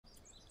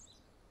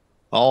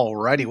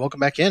Alrighty, welcome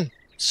back in.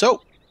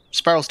 So,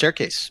 spiral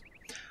staircase.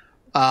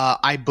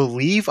 I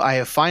believe I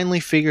have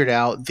finally figured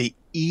out the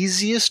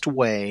easiest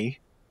way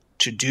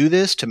to do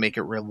this to make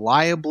it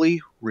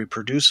reliably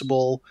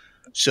reproducible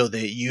so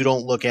that you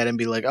don't look at it and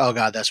be like, oh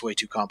god, that's way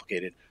too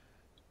complicated.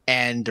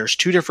 And there's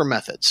two different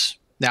methods.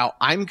 Now,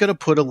 I'm going to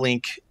put a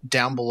link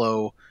down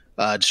below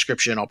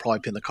description. I'll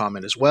probably pin the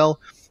comment as well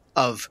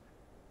of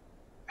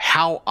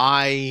how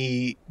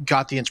I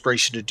got the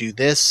inspiration to do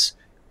this.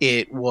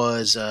 It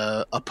was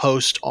a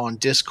post on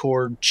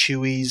Discord,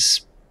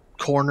 Chewy's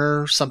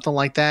Corner, something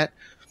like that.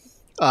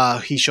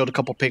 He showed a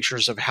couple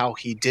pictures of how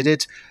he did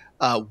it.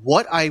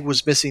 What I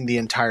was missing the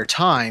entire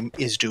time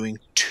is doing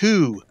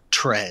two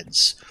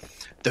treads.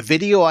 The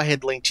video I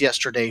had linked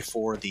yesterday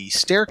for the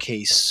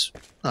staircase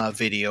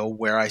video,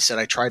 where I said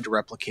I tried to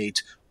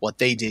replicate what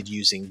they did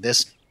using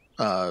this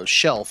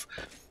shelf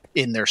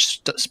in their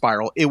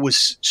spiral. It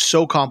was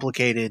so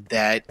complicated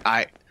that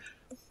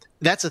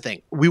that's the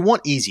thing. We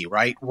want easy,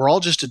 right? We're all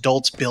just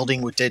adults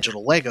building with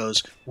digital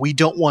Legos. We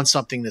don't want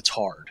something that's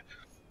hard.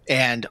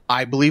 And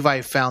I believe I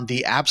have found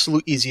the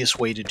absolute easiest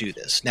way to do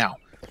this. Now,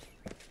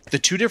 the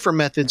two different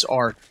methods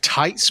are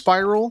tight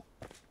spiral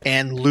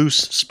and loose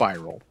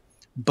spiral.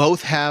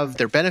 Both have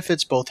their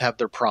benefits, both have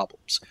their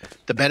problems.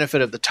 The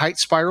benefit of the tight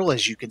spiral,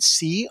 as you can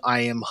see,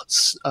 I am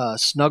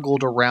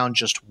snuggled around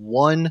just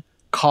one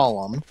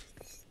column,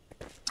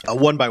 a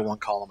 1x1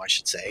 column, I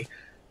should say.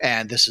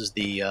 And this is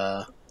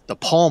the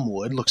palm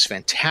wood. Looks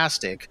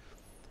fantastic.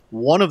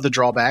 One of the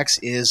drawbacks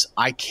is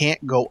I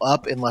can't go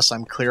up unless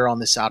I'm clear on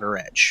this outer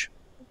edge.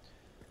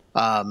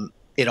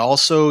 It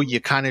also, you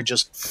kind of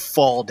just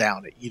fall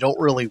down it. You don't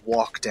really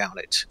walk down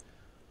it.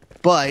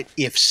 But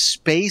if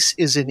space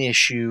is an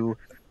issue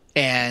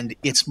and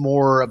it's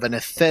more of an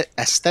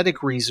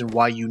aesthetic reason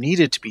why you need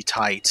it to be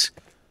tight,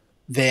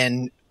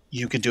 then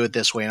you can do it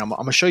this way. And I'm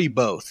going to show you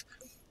both.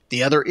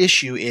 The other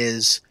issue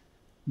is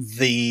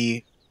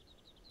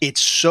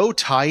it's so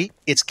tight,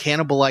 it's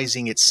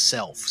cannibalizing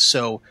itself.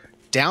 So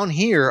down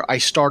here, I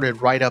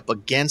started right up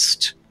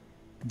against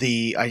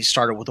I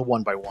started with a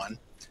 1x1.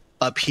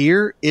 Up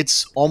here,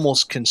 it's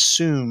almost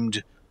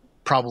consumed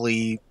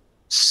probably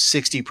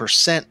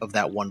 60% of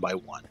that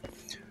 1x1.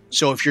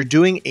 So if you're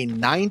doing a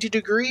 90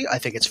 degree, I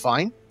think it's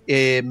fine.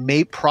 It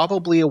may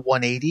probably a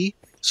 180.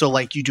 So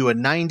like you do a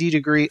 90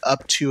 degree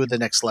up to the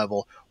next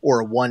level,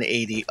 or a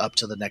 180 up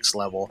to the next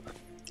level,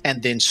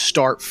 and then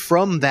start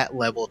from that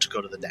level to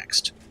go to the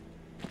next.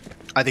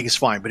 I think it's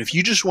fine. But if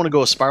you just want to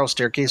go a spiral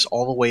staircase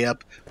all the way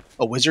up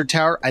a wizard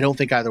tower, I don't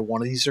think either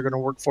one of these are going to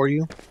work for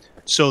you.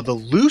 So the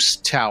loose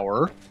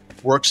tower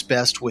works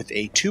best with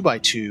a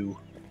 2x2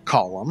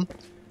 column.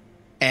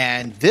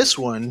 And this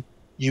one,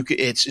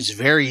 it's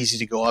very easy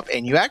to go up,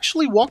 and you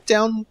actually walk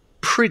down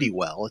pretty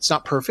well. It's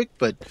not perfect,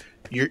 but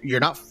you're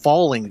not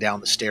falling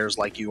down the stairs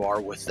like you are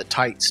with the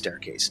tight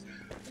staircase.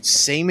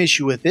 Same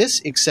issue with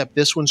this, except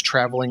this one's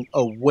traveling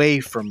away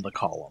from the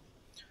column.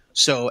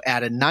 So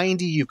at a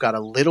 90, you've got a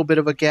little bit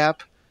of a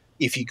gap.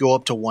 If you go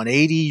up to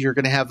 180, you're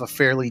going to have a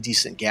fairly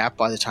decent gap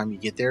by the time you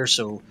get there.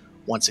 So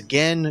once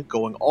again,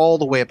 going all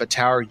the way up a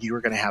tower, you're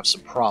going to have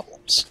some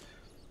problems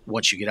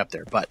once you get up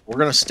there. But we're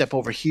going to step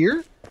over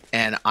here,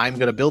 and I'm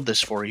going to build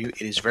this for you.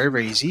 It is very,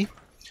 very easy.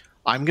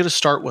 I'm going to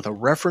start with a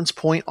reference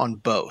point on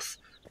both.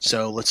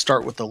 So let's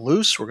start with the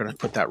loose. We're going to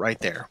put that right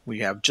there. We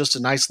have just a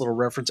nice little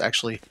reference.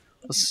 Actually,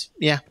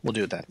 we'll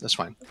do that. That's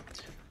fine.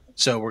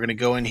 So we're going to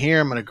go in here.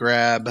 I'm going to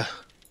grab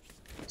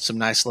some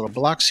nice little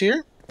blocks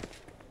here.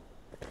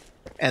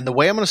 And the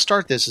way I'm going to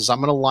start this is I'm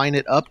going to line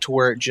it up to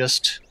where it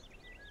just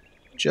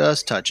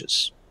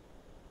touches.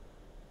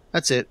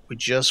 That's it. We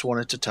just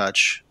want it to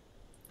touch.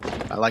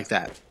 I like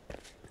that.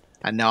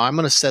 And now I'm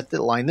going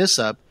to line this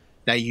up.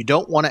 Now you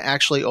don't want to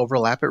actually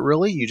overlap it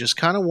really. You just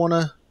kind of want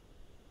to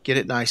get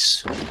it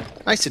nice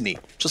and neat.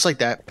 Just like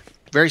that.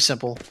 Very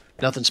simple.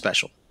 Nothing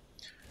special.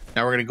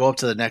 Now we're going to go up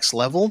to the next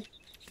level.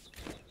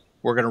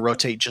 We're going to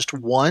rotate just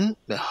one.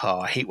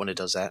 Oh, I hate when it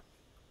does that.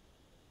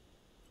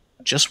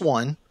 Just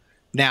one.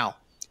 Now,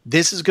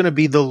 this is going to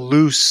be the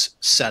loose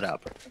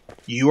setup.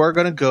 You are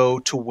going to go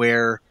to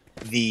where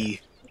the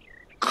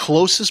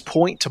closest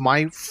point to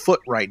my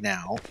foot right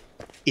now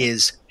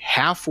is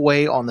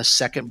halfway on the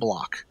second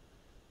block.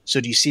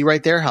 So do you see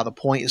right there how the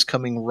point is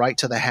coming right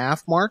to the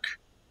half mark?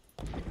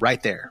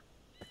 Right there.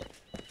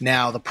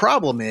 Now, the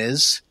problem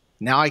is,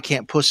 now I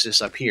can't push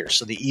this up here.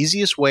 So the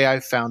easiest way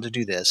I've found to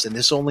do this, and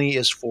this only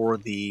is for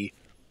the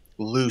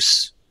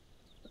loose,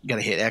 I'm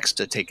going to hit X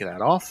to take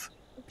that off.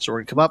 So we're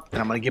going to come up,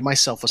 and I'm going to give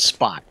myself a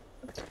spot.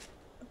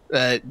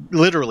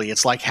 Literally,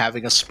 it's like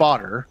having a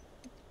spotter.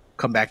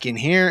 Come back in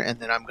here, and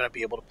then I'm going to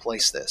be able to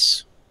place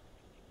this.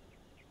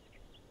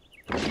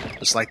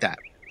 Just like that.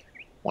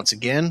 Once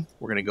again,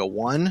 we're going to go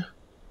one.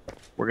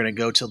 We're going to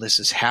go till this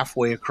is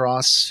halfway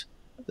across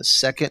the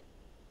second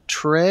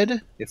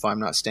tread, if I'm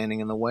not standing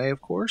in the way,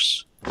 of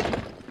course.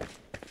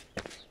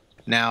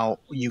 Now,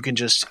 you can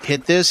just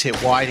hit this,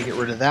 hit Y to get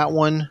rid of that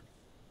one,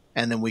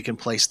 and then we can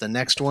place the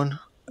next one.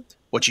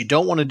 What you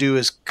don't want to do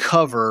is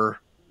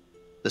cover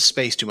the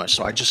space too much.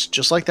 So I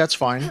just like that's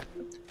fine.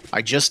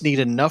 I just need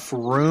enough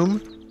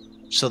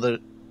room so that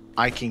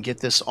I can get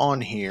this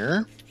on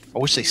here. I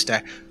wish they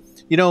stack.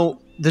 You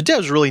know, the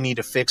devs really need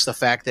to fix the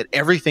fact that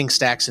everything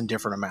stacks in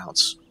different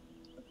amounts.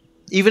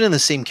 Even in the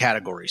same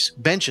categories.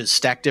 Benches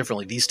stack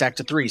differently. These stack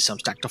to 3, some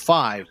stack to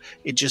 5.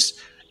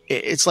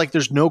 It's like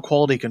there's no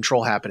quality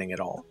control happening at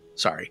all.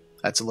 Sorry,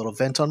 that's a little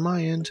vent on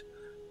my end.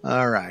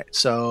 All right,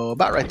 so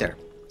about right there.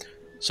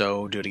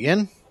 So do it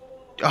again.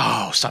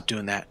 Oh, stop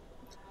doing that.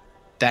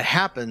 That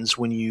happens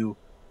when you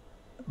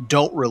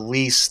don't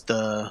release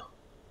the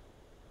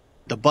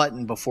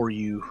button before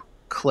you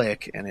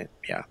click, and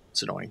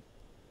it's annoying.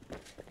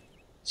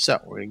 So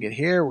we're going to get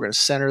here. We're going to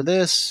center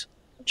this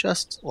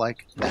just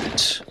like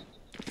that.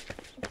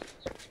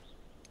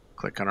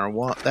 Click on our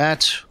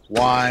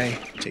Y.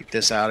 Take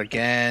this out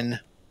again.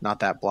 Not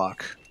that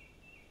block.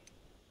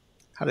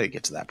 How did it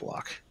get to that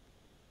block?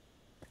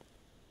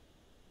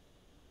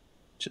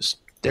 Just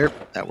there.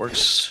 That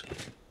works.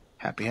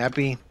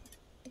 Happy.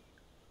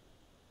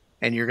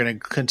 And you're going to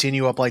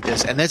continue up like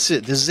this. And that's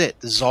it. This is it.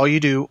 This is all you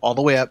do all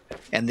the way up.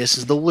 And this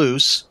is the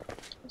loose.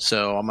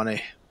 So I'm going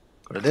to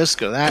go to this,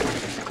 go to that,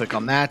 click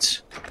on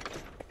that.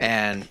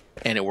 And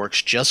it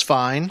works just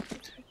fine.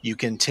 You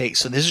can take...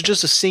 So this is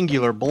just a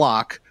singular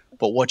block.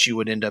 But what you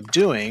would end up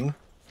doing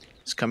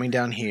is coming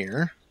down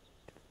here.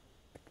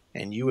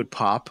 And you would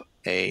pop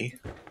a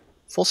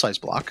full-size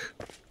block.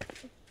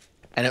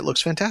 And it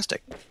looks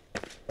fantastic.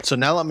 So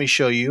now let me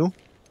show you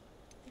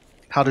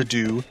how to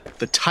do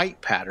the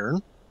tight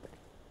pattern.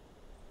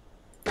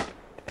 So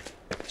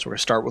we're going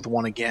to start with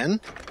 1 again.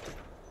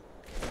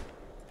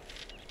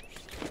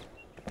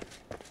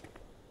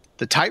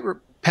 The tight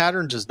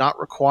pattern does not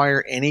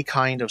require any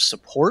kind of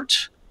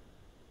support,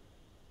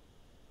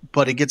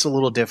 but it gets a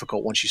little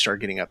difficult once you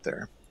start getting up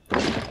there.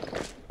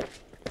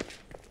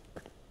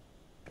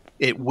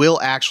 It will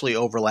actually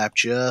overlap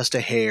just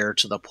a hair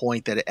to the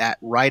point that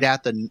right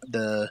at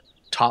the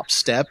top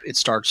step, it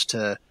starts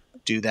to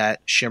do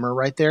that shimmer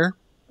right there.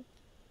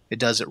 It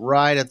does it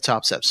right at the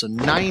top step. So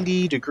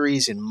 90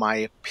 degrees, in my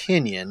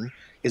opinion,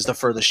 is the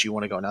furthest you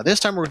want to go. Now, this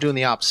time we're doing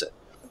the opposite.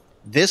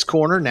 This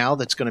corner now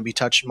that's going to be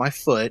touching my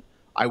foot,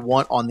 I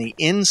want on the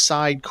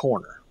inside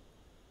corner.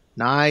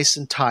 Nice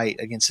and tight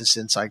against this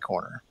inside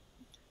corner.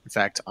 In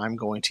fact, I'm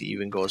going to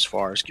even go as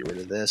far as get rid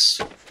of this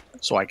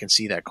so I can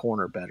see that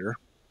corner better.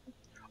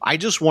 I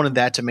just wanted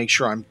that to make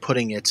sure I'm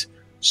putting it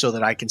so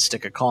that I can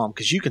stick a column,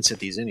 because you can sit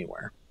these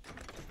anywhere.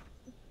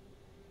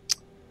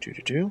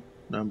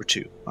 Number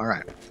 2. All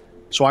right.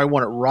 So I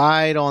want it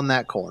right on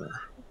that corner.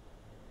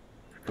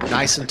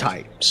 Nice and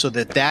tight. So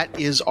that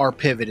is our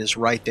pivot is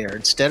right there.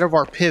 Instead of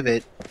our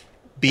pivot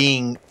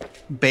being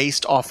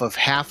based off of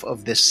half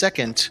of this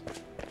second,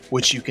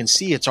 which you can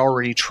see it's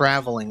already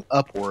traveling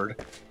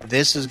upward,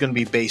 this is going to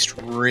be based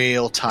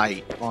real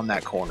tight on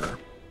that corner.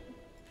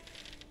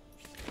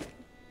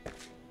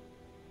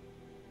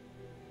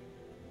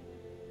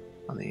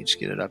 I'll need to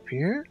get it up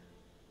here.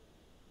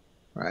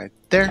 Right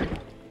there.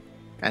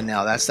 And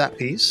now that's that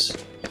piece.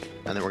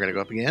 And then we're going to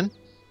go up again.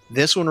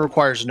 This one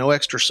requires no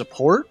extra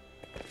support,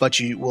 but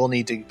you will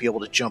need to be able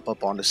to jump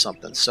up onto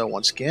something. So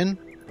once again,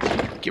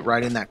 get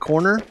right in that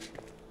corner.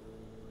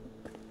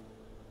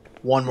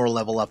 One more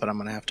level up, and I'm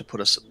going to have to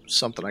put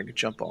something I could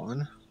jump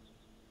on.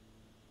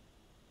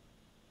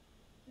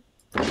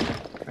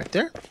 Right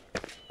there.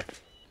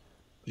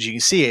 As you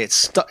can see, it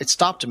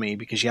stopped me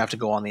because you have to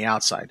go on the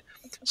outside.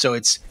 So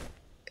it's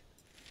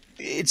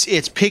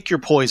pick your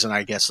poison,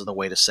 I guess, is the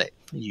way to say it.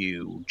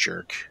 You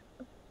jerk.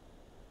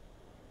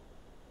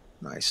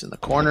 Nice in the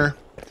corner.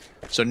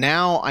 So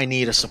now I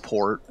need a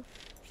support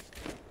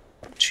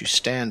to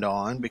stand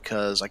on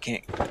because I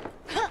can't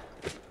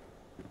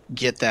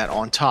get that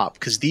on top,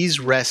 because these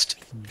rest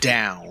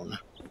down.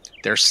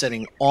 They're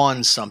sitting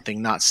on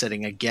something, not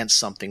sitting against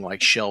something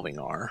like shelving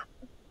are.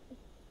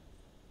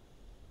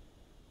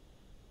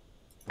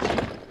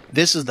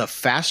 This is the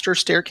faster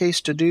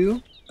staircase to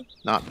do,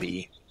 not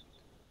B,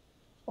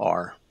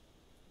 R,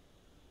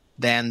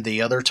 than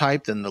the other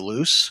type, than the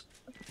loose.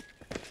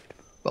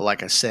 But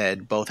like I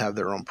said, both have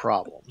their own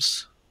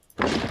problems.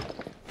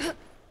 Put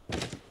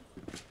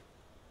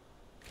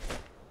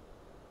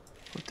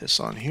this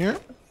on here.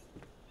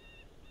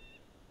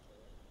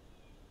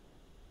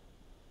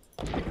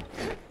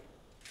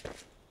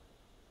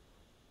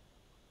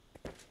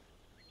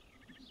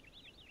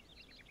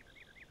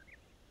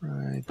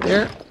 Right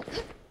there.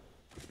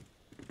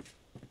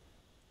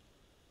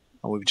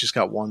 Oh, we've just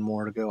got one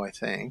more to go, I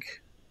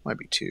think. Might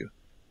be 2.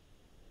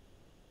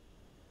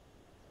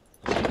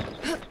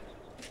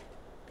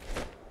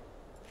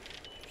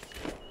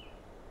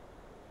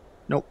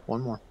 Nope,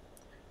 one more.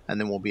 And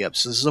then we'll be up.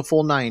 So this is a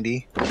full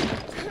 90.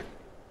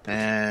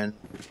 And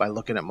by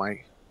looking at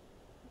my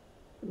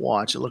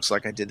watch, it looks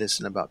like I did this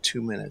in about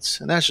 2 minutes.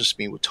 And that's just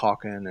me with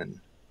talking and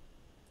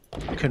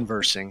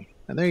conversing.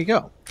 And there you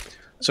go.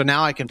 So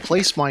now I can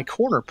place my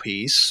corner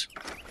piece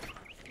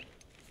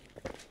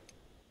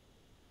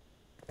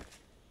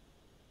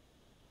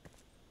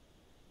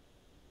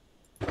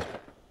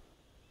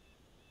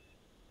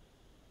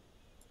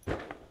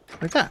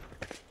like that.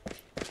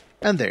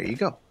 And there you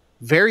go.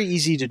 Very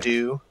easy to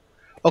do.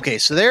 Okay,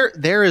 so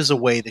there is a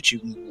way that you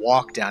can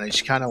walk down.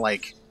 It's kind of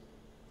like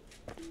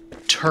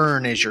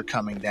turn as you're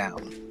coming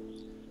down.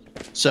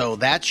 So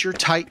that's your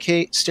tight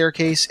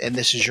staircase, and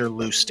this is your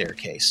loose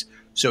staircase.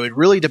 So it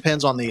really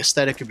depends on the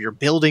aesthetic of your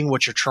building,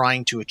 what you're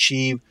trying to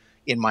achieve.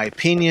 In my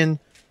opinion,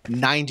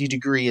 90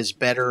 degree is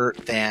better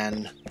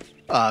than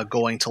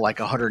going to like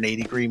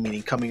 180 degree,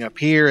 meaning coming up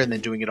here and then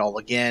doing it all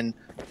again,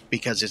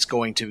 because it's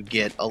going to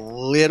get a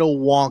little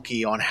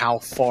wonky on how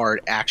far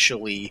it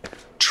actually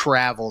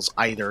travels,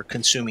 either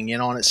consuming in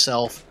on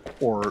itself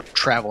or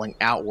traveling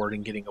outward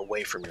and getting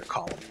away from your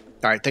column.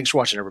 All right, thanks for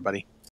watching, everybody.